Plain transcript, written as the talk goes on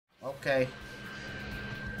Okay.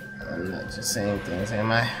 I'm not just saying things,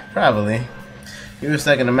 am I? Probably. You were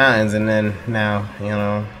stuck in the mountains and then now, you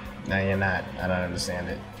know, now you're not. I don't understand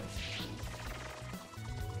it.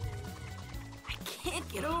 I can't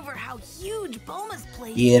get over how huge Bulma's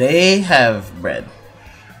place is. Yeah, they have bread.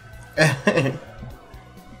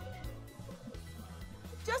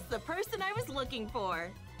 Just the person I was looking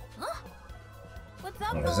for. Huh? What's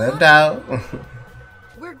up, Was Bulma? a doubt.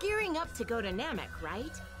 We're gearing up to go to Namek,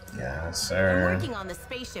 right? Yeah, I'm sir. working on the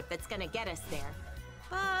spaceship that's gonna get us there.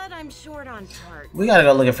 But I'm short on parts. We gotta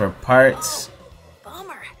go looking for parts. Oh,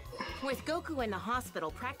 bummer. With Goku in the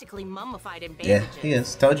hospital, practically mummified in Yeah, bandages. he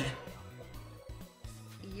is. Told you.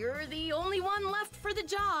 You're the only one left for the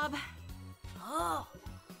job. Oh,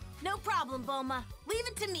 no problem, Bulma. Leave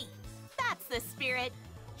it to me. That's the spirit.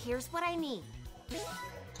 Here's what I need.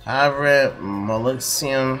 Hybrid,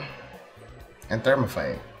 Molluxium, and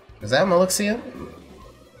Thermophyte. Is that Molluxium?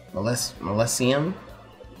 Molluxium?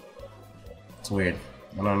 It's weird.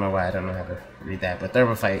 I don't know why I don't know how to read that, but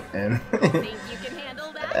Thermophyte and Think you can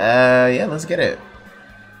handle that? yeah, let's get it.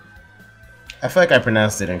 I feel like I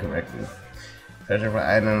pronounced it incorrectly. Treasure for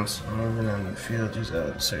items, moving on the field, just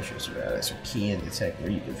search your surroundings for key and detect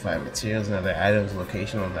where you can find materials and other items.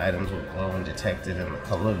 Location of the items will glow when detected, and the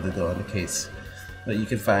color of the glow indicates what you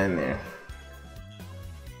can find there.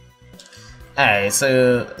 Alright,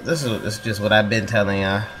 so this is just what I've been telling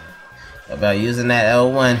y'all about using that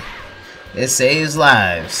L1. It saves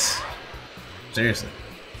lives. Seriously.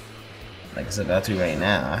 Like it's about to right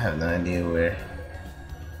now. I have no idea where.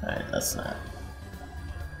 Alright, that's not.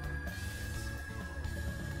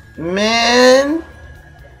 Man!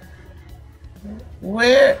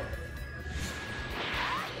 Where?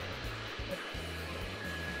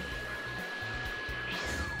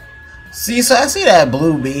 See, so I see that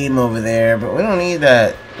blue beam over there, but we don't need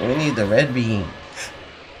that. We need the red beam.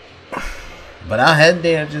 But I'll head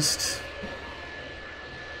there just...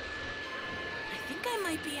 I think I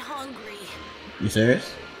might be hungry. You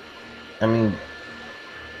serious? I mean...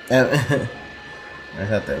 I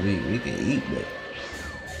thought that we could eat, but...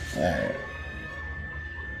 Alright.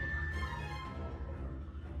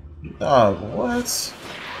 Dog, what?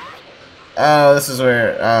 Oh, this is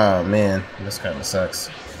where... Oh, man. This kind of sucks.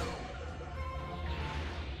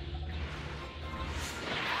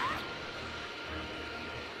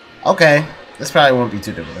 Okay. This probably won't be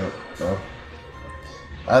too difficult, though.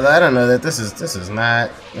 Although I don't know that this is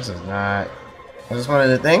not... Is this one of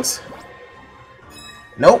the things?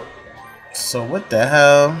 Nope. So what the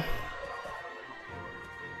hell?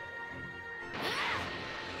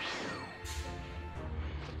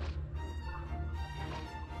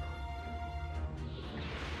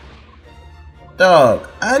 Dog,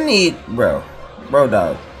 I need... Bro,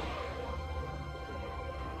 dog.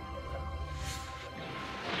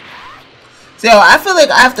 So, I feel like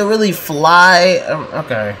I have to really fly...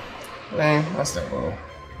 okay. Man, that's not cool.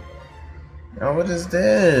 Oh, what is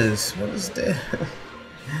this? What is this?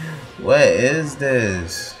 What is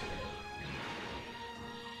this?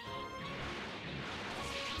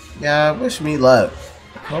 Yeah, wish me luck.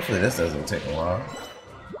 Hopefully this doesn't take a while.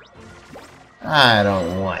 I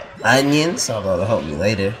don't want onions, although it'll help me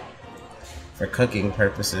later. For cooking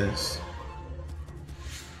purposes.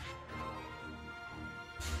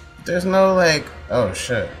 There's no like... Oh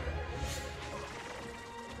shit.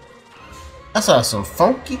 I saw some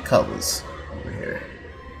funky colors over here.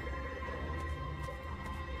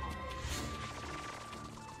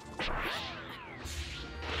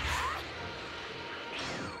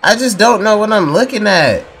 I just don't know what I'm looking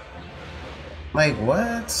at. Like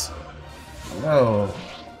what? No.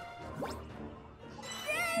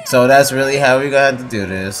 So that's really how we got to do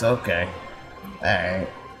this. Okay. Alright.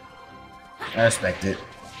 I respect it.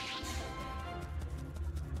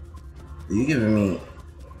 Are you giving me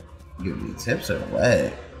tips or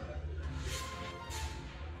what?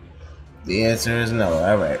 The answer is no.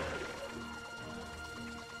 Alright.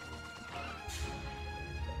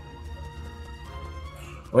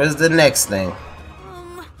 Where's the next thing?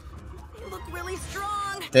 They look really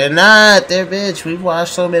strong. They're not. They're bitch. We've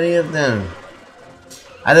watched so many of them.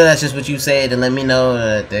 I know that's just what you say to let me know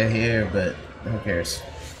that they're here, but who cares?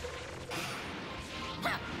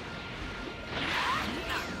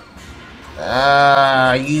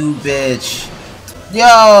 Ah, you bitch.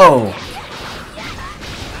 Yo!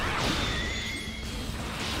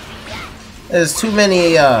 There's too many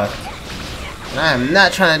of y'all. I am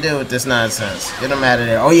not trying to deal with this nonsense. Get them out of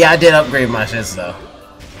there. Oh yeah, I did upgrade my shits though.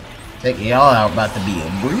 Taking y'all out about to be a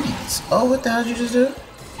breeze. Oh, what the hell did you just do?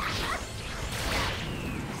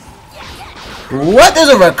 What? There's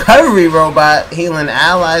a recovery robot healing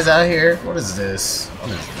allies out here? What is this?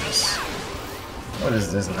 What is this? What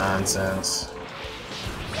is this nonsense?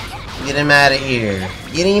 Get him out of here.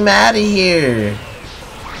 Get him out of here.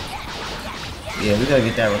 Yeah, we gotta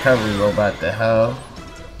get that recovery robot the hell.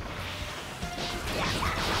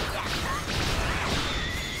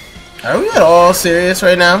 Are we at all serious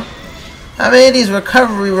right now? How many of these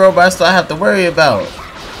recovery robots do I have to worry about?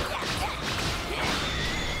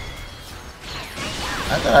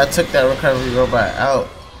 I thought I took that recovery robot out.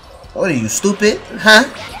 What are you, stupid? Huh?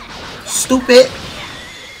 Stupid?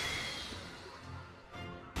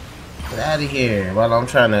 Get out of here while I'm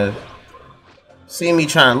trying to... See me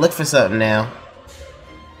trying to look for something now.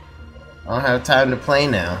 I don't have time to play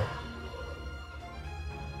now.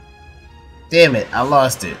 Damn it, I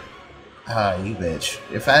lost it. Ah, you bitch.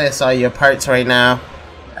 If I saw your parts right now,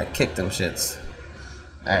 I'd kick them shits.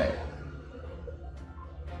 Alright.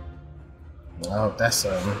 I hope that's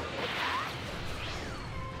something.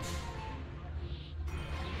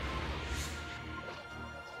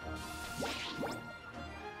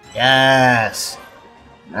 Yes!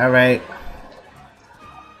 Alright.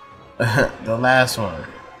 The last one.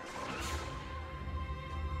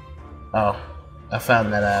 Oh, I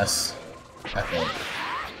found that ass. I think.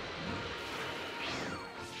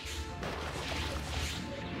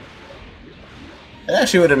 It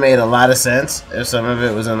actually would have made a lot of sense if some of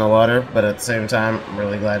it was in the water, but at the same time, I'm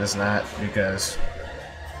really glad it's not, because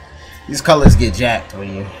these colors get jacked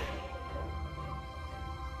when you...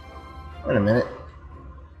 Wait a minute.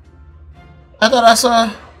 I thought I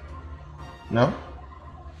saw... No?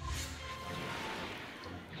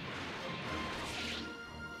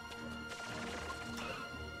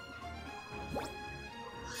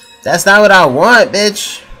 That's not what I want,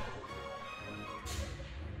 bitch!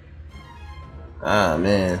 Ah,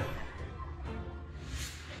 man.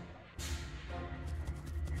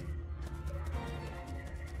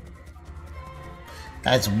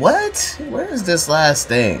 Guys, what? Where is this last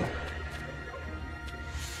thing?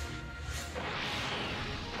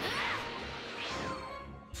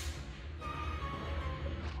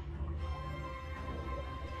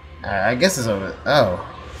 I guess it's over. Oh.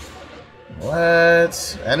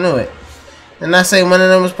 What? I knew it. Didn't I say one of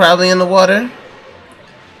them was probably in the water?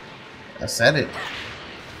 I said it.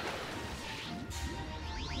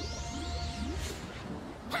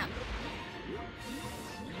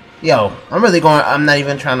 Yo, I'm really going. I'm not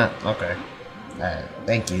even trying to. Okay. Alright,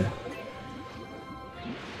 thank you.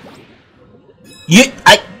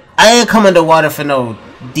 I ain't coming to water for no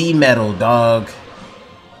D metal, dog.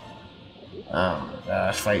 Oh my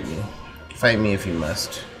gosh, fight me. Fight me if you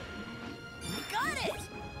must.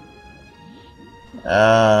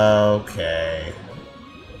 Okay.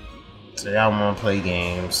 So y'all wanna play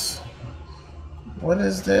games. What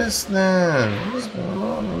is this then? What is going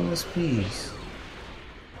on in this piece?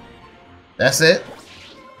 That's it?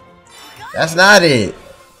 That's not it.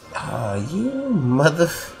 Oh, you mother...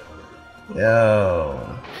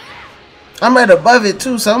 Yo. I'm right above it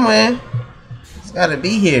too somewhere. It's gotta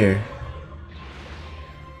be here.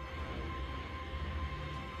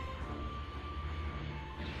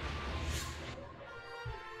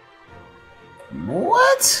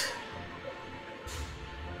 What?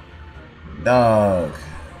 Dog.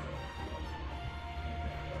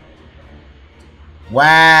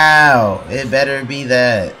 Wow. It better be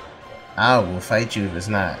that. I will fight you if it's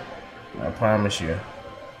not. I promise you.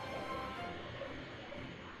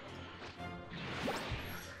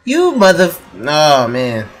 You mother... Oh,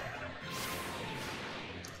 man.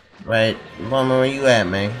 Right. Mama, where you at,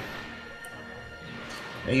 man?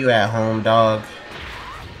 Where you at, home, dog?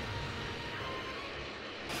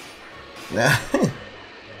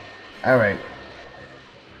 Alright.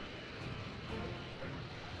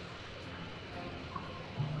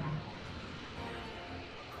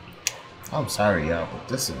 I'm sorry, y'all, but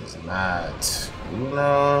this is not, you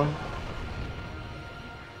know,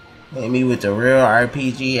 hit me with the real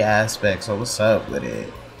RPG aspect, so what's up with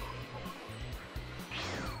it?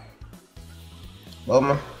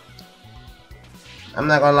 Boma, I'm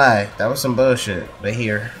not gonna lie, that was some bullshit, but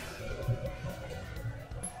here.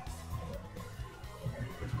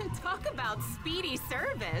 Talk about speedy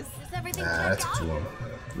service. Is everything Nah, checked that's out? cool.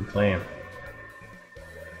 You playing.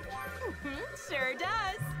 Sure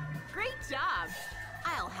does. Great job.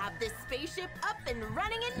 I'll have this spaceship up and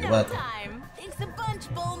running in You're no welcome. time. Thanks a bunch,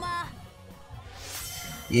 Bulma.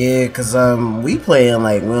 Yeah, cause we playing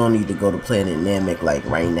like we don't need to go to Planet Namek like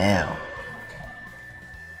right now.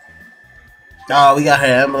 Oh, we got her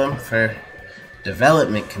emblem for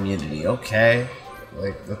development community. Okay.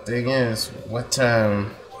 Like the thing is, what does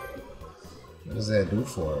that do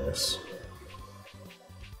for us?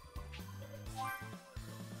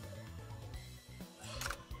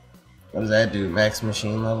 What does that do? Max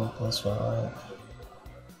machine level +5.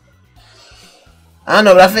 I don't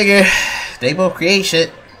know, but I figure they both create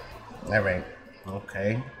shit. Alright.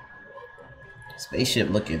 Okay. Spaceship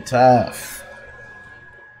looking tough.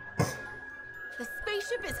 The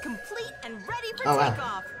spaceship is complete and ready for Oh, wow.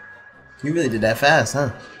 takeoff. You really did that fast,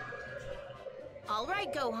 huh? All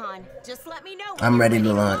right, Gohan. Just let me know when I'm you're ready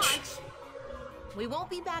to launch. We won't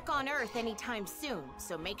be back on Earth anytime soon,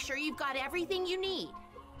 so make sure you've got everything you need.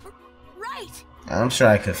 Right. I'm sure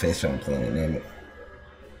I could face from Planet Namek.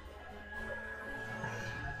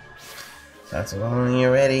 That's when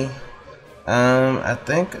you're ready. I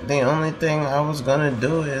think the only thing I was gonna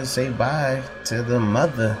do is say bye to the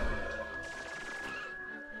mother.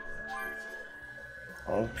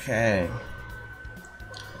 Okay.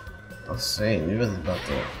 Let's see. We really about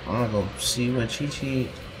to. I'm gonna go see what Chi-Chi,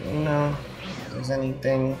 you know, if there's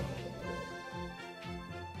anything.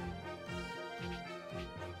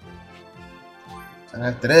 And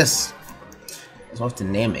after this, it's off to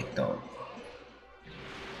Namek though.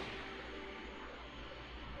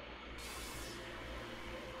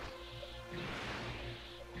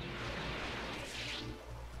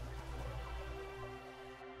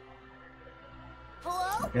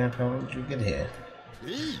 Hello? Grandpa, when did you get here?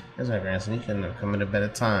 That's my grandson. He couldn't have come at a better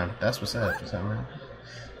time. That's what's up. What's up, man?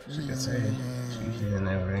 She could say she usually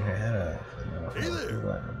never bring her head up. Hey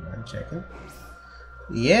there. I'm checking.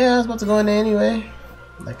 Yeah, I was about to go in there anyway.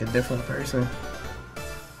 Like a different person.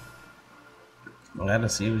 I gotta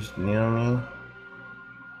see what you know what I mean?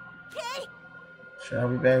 Okay. Sure, I'll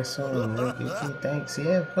be back soon. Thanks.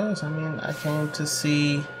 Yeah, of course. I mean, I came to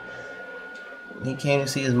see. He came to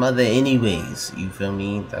see his mother anyways. You feel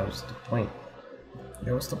me? That was the point.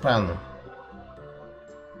 Yeah, what's the problem?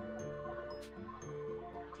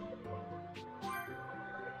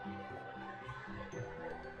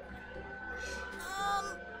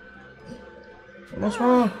 What's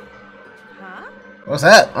wrong? Huh? What's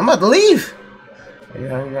that? I'm about to leave. Are you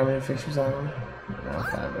hungry? You got me to fix you something? No, I'm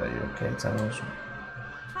fine, bro. You okay? Tell me what's wrong.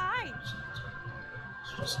 Hi.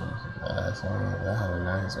 That's how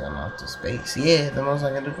nice going off to space. Yeah, the most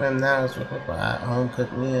I can do for him now is cook a hot home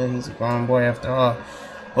cooked meal. He's a grown boy after all.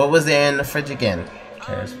 What was there in the fridge again?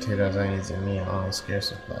 Carrots, potatoes, onions, and meat, all scarce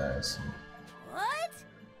supplies. What?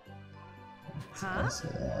 Huh?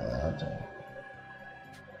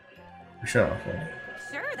 Sure, okay.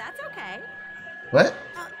 Sure, that's okay. What?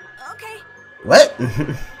 Okay. What?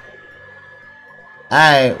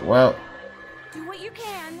 Alright, well. Do what you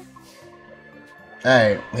can.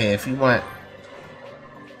 Alright, hey, if you want.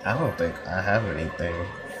 I don't think I have anything.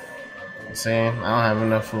 I'm saying I don't have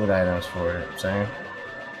enough food items for it. I'm saying.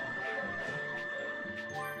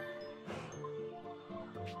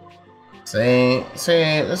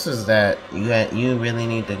 Saying this is that you really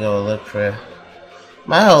need to go look for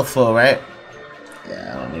my health full, right?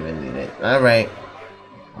 Yeah, I don't even need it. Alright.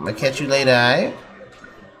 I'm gonna catch you later, alright?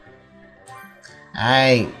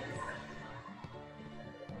 Alright.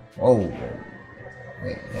 Whoa.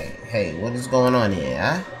 Hey, what is going on here,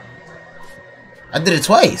 huh? I did it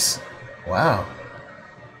twice. Wow.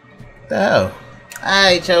 What the hell?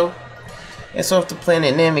 Alright, Joe. It's off to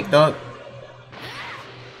Planet Namek, dog.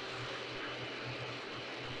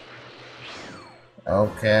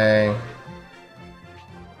 Okay.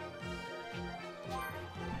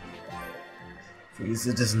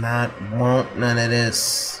 Frieza does not want none of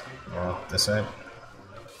this. Oh, this side.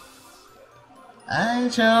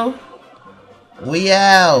 Alright, Joe. We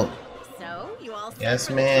out. So, you all set Yes,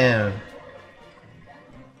 for the ma'am.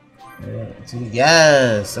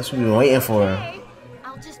 Yes, that's what we've been waiting for. Okay.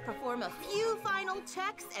 I'll just perform a few final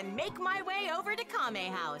checks and make my way over to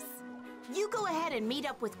Kame House. You go ahead and meet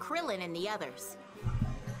up with Krillin and the others.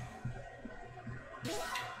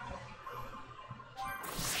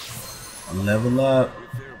 Level up.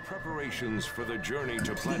 With their preparations for the journey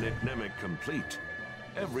to Planet Namek complete,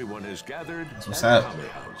 everyone is gathered What's at up? Kame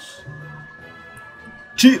House.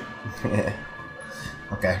 Cheap.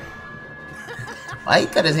 Okay. Why he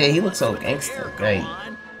cut his hair? He looks so gangster. Great.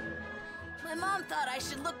 My mom thought I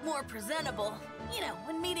should look more presentable. You know,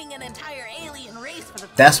 when meeting an entire alien race for the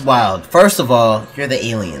That's wild. First of all, you're the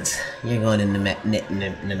aliens. You're going to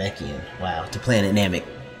Namekian. Wow, to Planet Namek.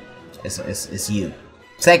 It's you.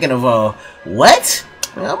 Second of all, what?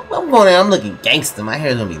 I'm going there. I'm looking gangster. My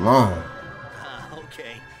hair's gonna be long.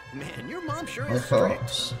 Okay. Man, your mom sure Of is strict.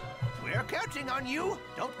 course. We're counting on you.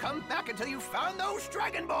 Don't come back until you found those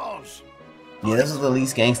Dragon Balls. Yeah, this is the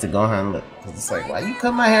least gangster Gohan look. 'Cause it's like, why you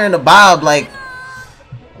cut my hair in a bob? Like,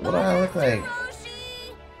 what do I look like?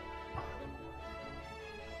 Roshi!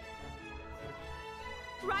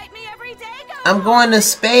 Write me every day, go. I'm going to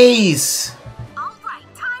space. All right,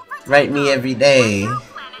 time for Write me every day.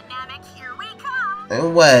 Planet Namek, here we come.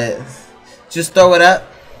 And what? Just throw it up?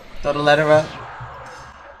 Throw the letter up?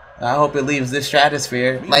 I hope it leaves this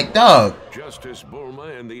stratosphere. Like, dog. Just as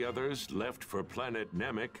Bulma and the others left for planet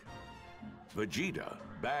Namek, Vegeta,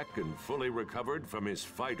 back and fully recovered from his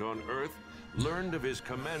fight on Earth, learned of his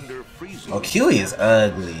commander Frieza. Oh, Huey is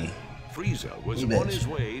ugly. Frieza was on his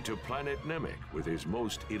way to planet Namek with his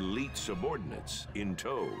most elite subordinates in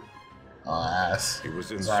tow. Oh, ass. He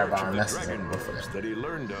was in Sorry search about of the messing Dragon with Balls it. that he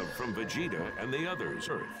learned of from Vegeta and the others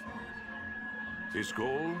Earth. His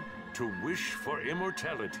goal? To wish for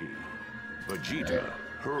immortality. Vegeta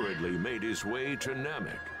hurriedly made his way to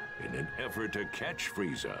Namek in an effort to catch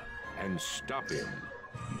Frieza and stop him.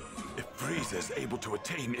 If Frieza is able to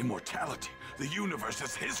attain immortality, the universe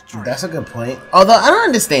is his strength. That's a good point. Although I don't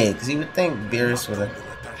understand, because you would think Beerus would have.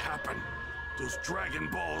 Let that happen. Those Dragon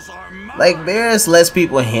Balls are mine. Like, Beerus lets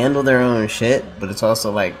people handle their own shit, but it's also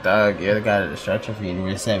like, dog, you're the god of destruction for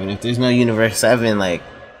Universe 7. If there's no Universe 7, like,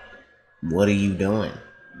 what are you doing?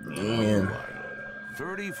 Man.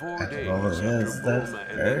 34 days Oh, after yes, that's Bulma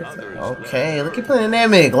and the Earth. others Okay, left, look at Planet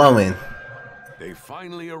Namek glowing. they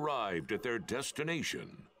finally arrived at their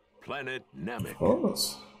destination, planet Namek. Of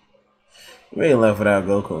course. We ain't left without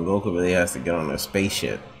Goku, and Goku really has to get on a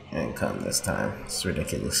spaceship and come this time. It's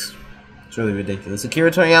ridiculous. It's really ridiculous. Akira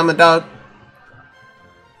Toriyama, dog.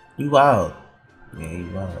 You wild. Yeah, you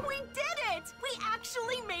wild. We did it! We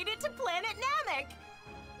actually made it to planet Namek.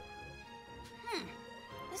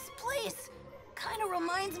 This place kind of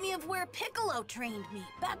reminds me of where Piccolo trained me,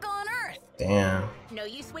 back on Earth. Damn. No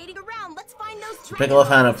use waiting around. Let's find those Dragon Piccolo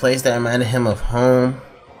found a Balls. place that reminded him of home.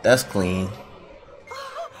 That's clean.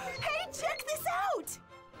 Hey, check this out!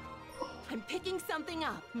 I'm picking something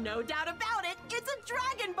up. No doubt about it. It's a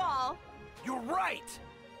Dragon Ball. You're right.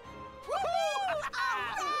 Woohoo!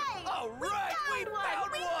 All right, we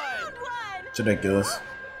found We one. found one! It's ridiculous.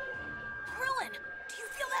 Krillin, do you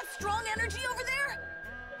feel that strong energy over there?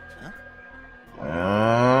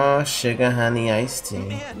 Oh, sugar honey iced tea.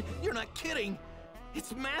 Man, you're not kidding.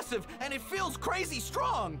 It's massive and it feels crazy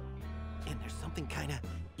strong. And there's something kind of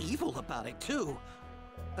evil about it too.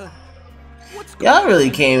 What's going Y'all really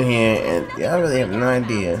came here and y'all really have no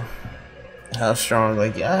idea how strong,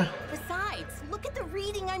 like, yeah. Besides, look at the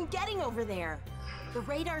reading I'm getting over there. The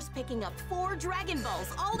radar's picking up 4 Dragon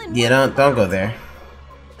Balls all in Yeah, one don't go spot. there.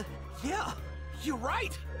 Yeah, you're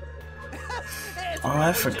right. It's Oh, I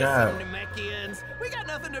probably just forgot. some Namekians. We got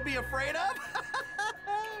nothing to be afraid of.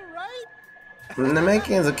 Right? The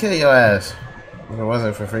Namekians will kill your ass. If it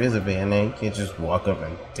wasn't for Frieza being there, you can't just walk up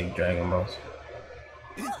and take Dragon Balls.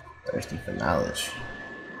 Thirsty for knowledge.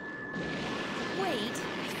 Wait,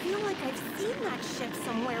 I feel like I've seen that ship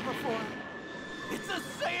somewhere before. It's a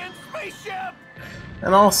Saiyan spaceship.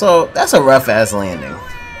 And also, that's a rough ass landing.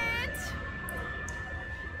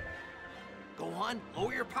 Go on,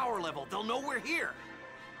 lower your power level. They'll know we're here.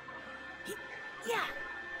 Yeah.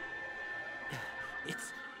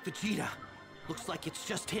 It's Vegeta. Looks like it's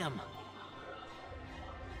just him.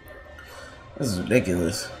 This is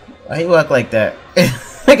ridiculous. Why he walk like that?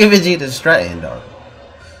 Look at Vegeta strutting, dog.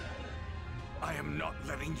 I am not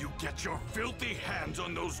letting you get your filthy hands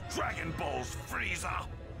on those Dragon Balls, Frieza.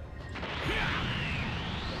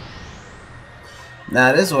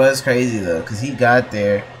 Nah, this was crazy though, cause he got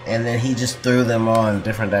there and then he just threw them all in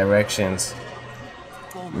different directions,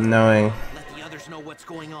 Bulma, knowing. let the others know what's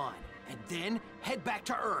going on, and then head back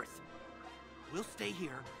to Earth. We'll stay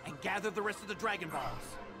here and gather the rest of the Dragon Balls.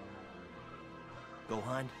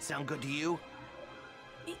 Gohan, sound good to you?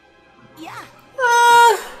 Yeah.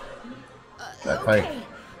 Not quite. Okay,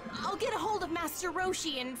 I'll get a hold of Master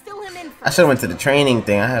Roshi and fill him in first. I should have went to the training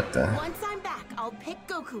thing. I have to. Once I'm back, I'll pick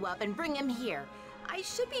Goku up and bring him here. I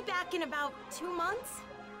should be back in about 2 months.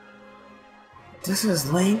 This is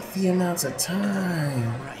lengthy amounts of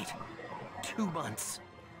time. Right. 2 months.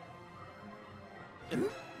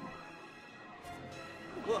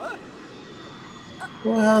 What?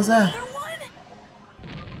 What the hell's that? Another one?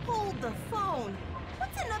 Hold the phone.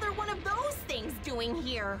 What's another one of those things doing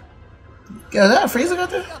here? Yo, is that a Frieza got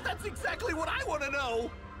there? Yeah, that's exactly what I want to know.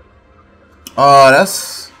 Oh,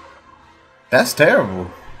 that's terrible.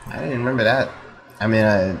 I didn't remember that. I mean,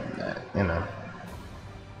 you know.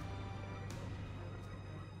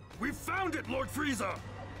 We found it, Lord Frieza.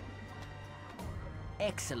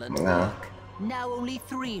 Excellent No. work. Now only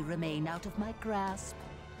 3 remain out of my grasp.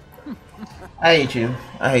 I hate you.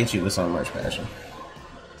 I hate you with so much passion.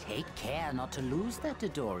 Take care not to lose that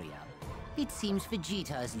Dodoria. It seems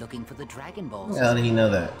Vegeta is looking for the Dragon Balls. How did he know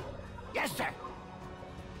that? Yes, sir.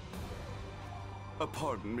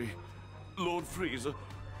 Pardon me, Lord Frieza.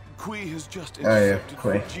 Kui has just Oh, yeah, intercepted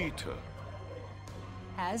Kui. Vegeta.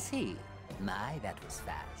 Has he? My, that was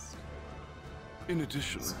fast. In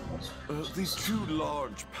addition, these two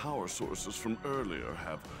large power sources from earlier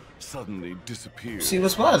have suddenly disappeared. See,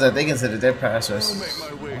 what's wild is that they consider their process. I'll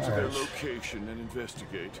make my way to their location and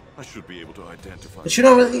investigate. I should be able to identify. But you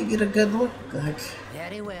don't really get a good look. Like,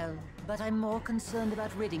 Very well, but I'm more concerned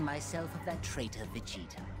about ridding myself of that traitor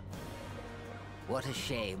Vegeta. What a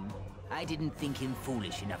shame. I didn't think him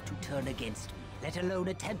foolish enough to turn against me, let alone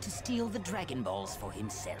attempt to steal the Dragon Balls for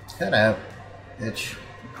himself. cut out, bitch.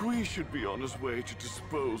 Kui should be on his way to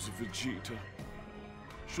dispose of Vegeta.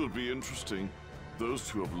 Should be interesting. Those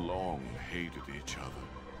two have long hated each other.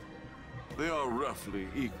 They are roughly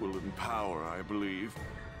equal in power, I believe.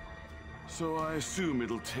 So I assume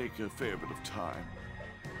it'll take a fair bit of time.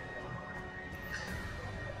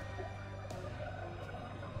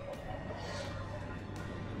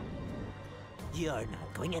 You're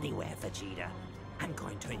not going anywhere, Vegeta. I'm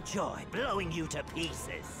going to enjoy blowing you to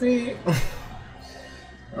pieces. See?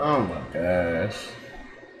 Oh my gosh.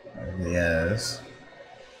 Yes.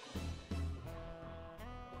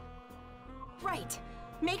 Right.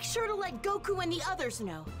 Make sure to let Goku and the others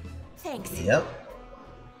know. Thanks. Yep.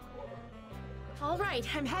 All right,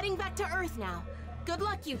 I'm heading back to Earth now. Good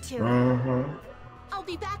luck, you two. Mm-hmm. I'll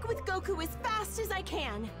be back with Goku as fast as I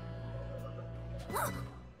can.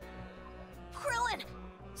 Krillin!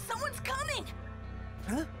 Someone's coming!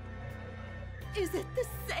 Huh? Is it the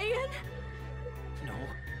Saiyan? No.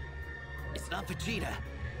 It's not Vegeta.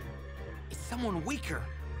 It's someone weaker.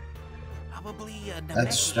 Probably a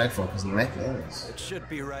That's disrespectful because Namek is. It should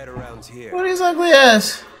be right around here. What are these ugly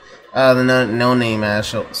ass? The no-name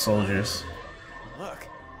ass soldiers. Look,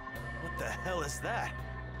 what the hell is that?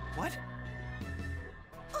 What?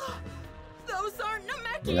 Those aren't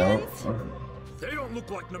Namekians! You know? They don't look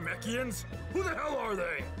like Namekians. Who the hell are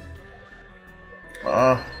they?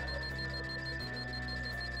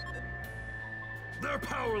 Their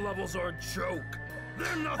power levels are a joke.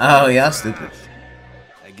 They're nothing. Oh, but yeah, trash. stupid.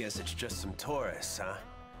 I guess it's just some tourists, huh?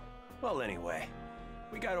 Well, anyway,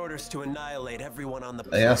 we got orders to annihilate everyone on the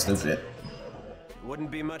planet. Yeah, stupid.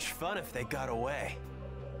 Wouldn't be much fun if they got away.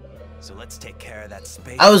 So let's take care of that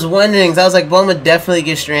space. I was wondering, 'cause I was like, Bulma definitely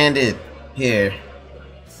get stranded here.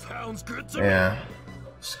 Sounds good to me. Yeah.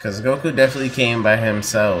 Because Goku definitely came by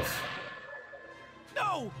himself.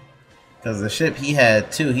 No! Because the ship he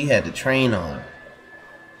had, too, he had to train on.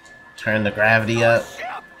 Turn the gravity up.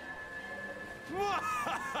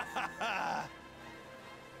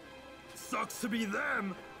 Sucks to be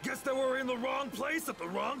them. Guess they were in the wrong place at the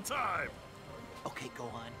wrong time. Okay,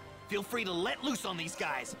 Gohan. Feel free to let loose on these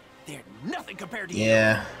guys. They're nothing compared to you.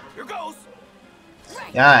 Yeah. Here goes.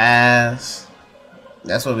 Y'all ass.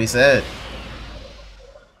 That's what we said.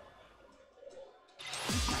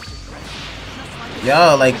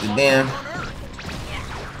 Y'all like the damn.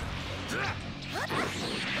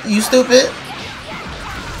 You stupid.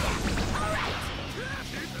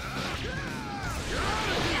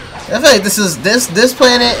 I feel like this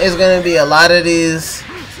planet is gonna be a lot of these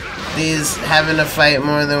having to fight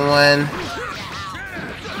more than one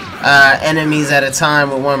enemies at a time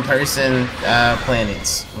with one person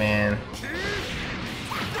planets, man.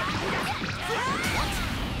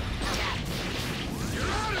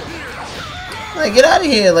 Like, get out of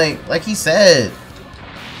here, like he said.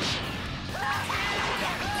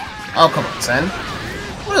 Oh, come on, son.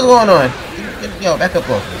 What is going on? Yo, back up,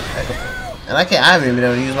 Goku. Back up. And I haven't even been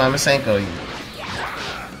able to use my Masenko yet.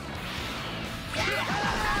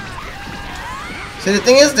 See, the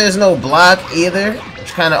thing is, there's no block either.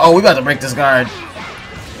 Which kind of, oh, we about to break this guard.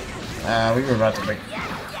 We were about to break.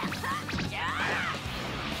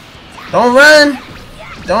 Don't run!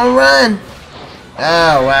 Don't run!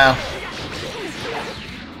 Oh, wow.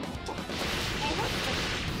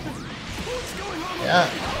 Yeah.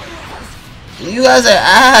 You guys are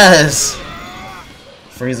ass!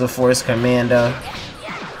 Frieza Force Commando.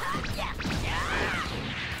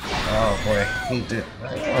 Oh boy, he did.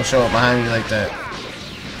 I don't want to show up behind me like that.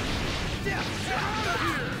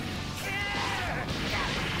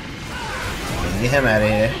 Get him out of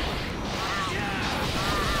here.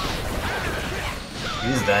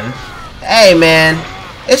 He's done. Hey man,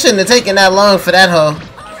 it shouldn't have taken that long for that hoe.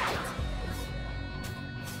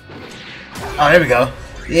 Oh, there we go.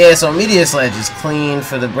 Yeah, so Meteor Sledge is clean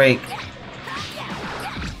for the break.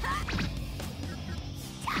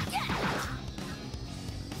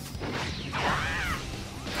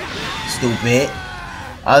 Stupid.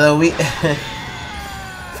 Although we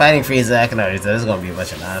fighting Frieza, I can already tell this is gonna be a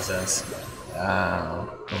bunch of nonsense. But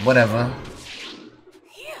whatever.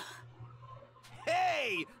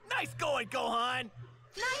 Hey, nice going, Gohan.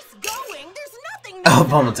 Nice Oh,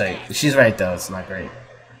 Pummel Tank. She's right though. It's not great.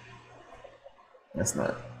 It's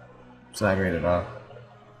not great at all.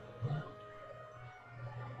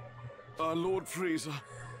 Lord Frieza,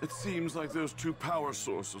 it seems like those two power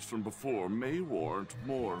sources from before may warrant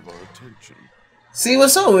more of our attention. See,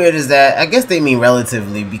 what's so weird is that I guess they mean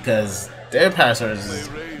relatively because their power sources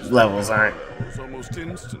levels aren't. Almost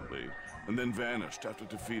instantly, and then vanished after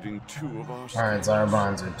defeating two of our. Alright,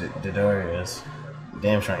 Zarbons or Dodorias.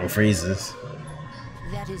 Damn sure ain't Friezas.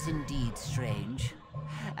 That is indeed strange.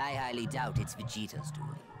 I highly doubt it's Vegeta's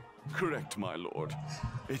doing. Correct, my lord.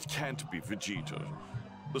 It can't be Vegeta.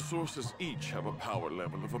 The sources each have a power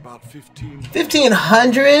level of about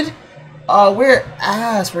 1,500? Oh, we're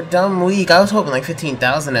ass. We're dumb weak. I was hoping like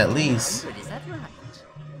 15,000 at least. Is that right?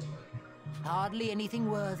 Hardly anything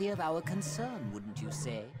worthy of our concern, wouldn't you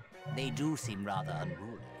say? They do seem rather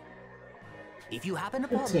unruly. If you happen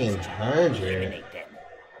upon 1,500. eliminate them.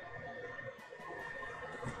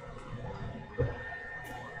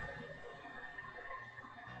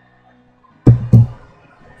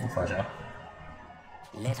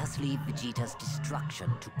 Let us leave Vegeta's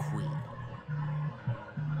destruction to Queen.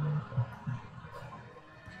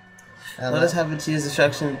 Let us have Vegeta's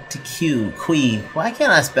destruction to Qui. Why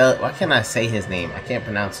can't I spell it? Why can't I say his name? I can't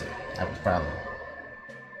pronounce it. I have a problem.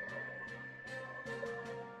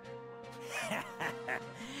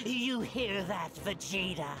 You hear that,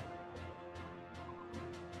 Vegeta?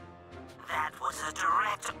 That was a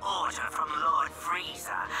direct order from Lord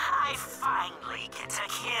Frieza. I finally get to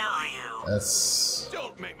kill you. That's...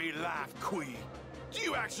 Don't make me laugh, Qui. Do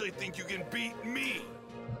you actually think you can beat me?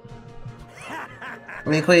 I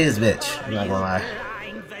mean, Qui is a bitch. I'm not gonna lie.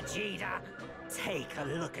 Blind Vegeta. Take a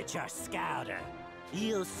look at your scouter.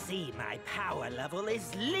 You'll see my power level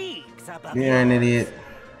is leagues above. You're an idiot.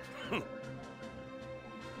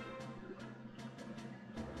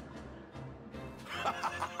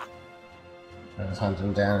 I was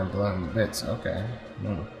hunting down and blowing bits. Okay.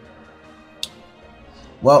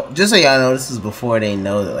 Well, just so y'all know, this is before they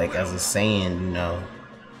know that, like, as a Saiyan, you know,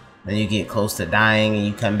 when you get close to dying and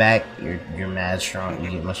you come back, you're mad strong. You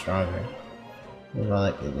get much stronger.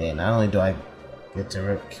 Man, not only do I get to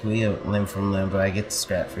rip Kui limb from limb, but I get to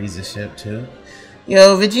scrap Frieza's ship too.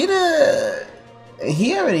 Yo, Vegeta,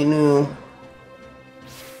 he already knew.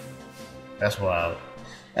 That's wild.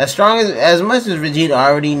 As much as Vegeta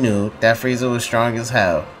already knew that Frieza was strong as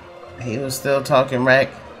hell, he was still talking wreck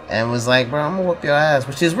and was like, bro, I'm gonna whoop your ass,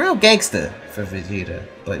 which is real gangster for Vegeta.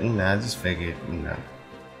 But, you know, I just figured, you know,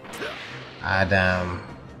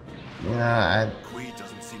 Qui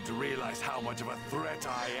doesn't seem to realize how much of a threat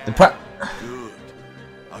I am. Good.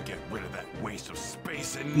 I'll get rid of that waste of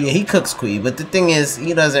space and yeah, he cooks Kui, but the thing is,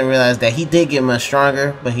 he doesn't realize that he did get much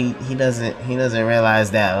stronger, but he doesn't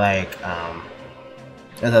realize that, like,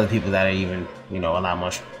 there's other people that are even, you know, a lot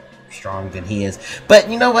more strong than he is. But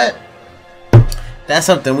you know what? That's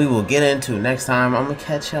something we will get into next time. I'm gonna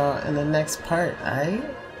catch y'all in the next part, alright?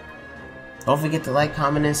 Don't forget to like,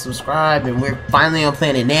 comment, and subscribe. And we're finally on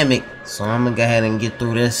Planet Namek, so I'm gonna go ahead and get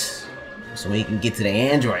through this so we can get to the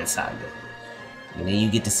Android saga. And then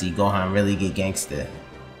you get to see Gohan really get gangster.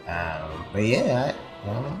 But yeah,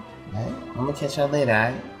 alright. I'm gonna catch y'all later,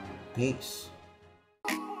 alright? Peace.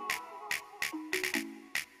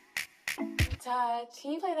 Todd,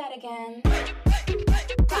 can you play that again?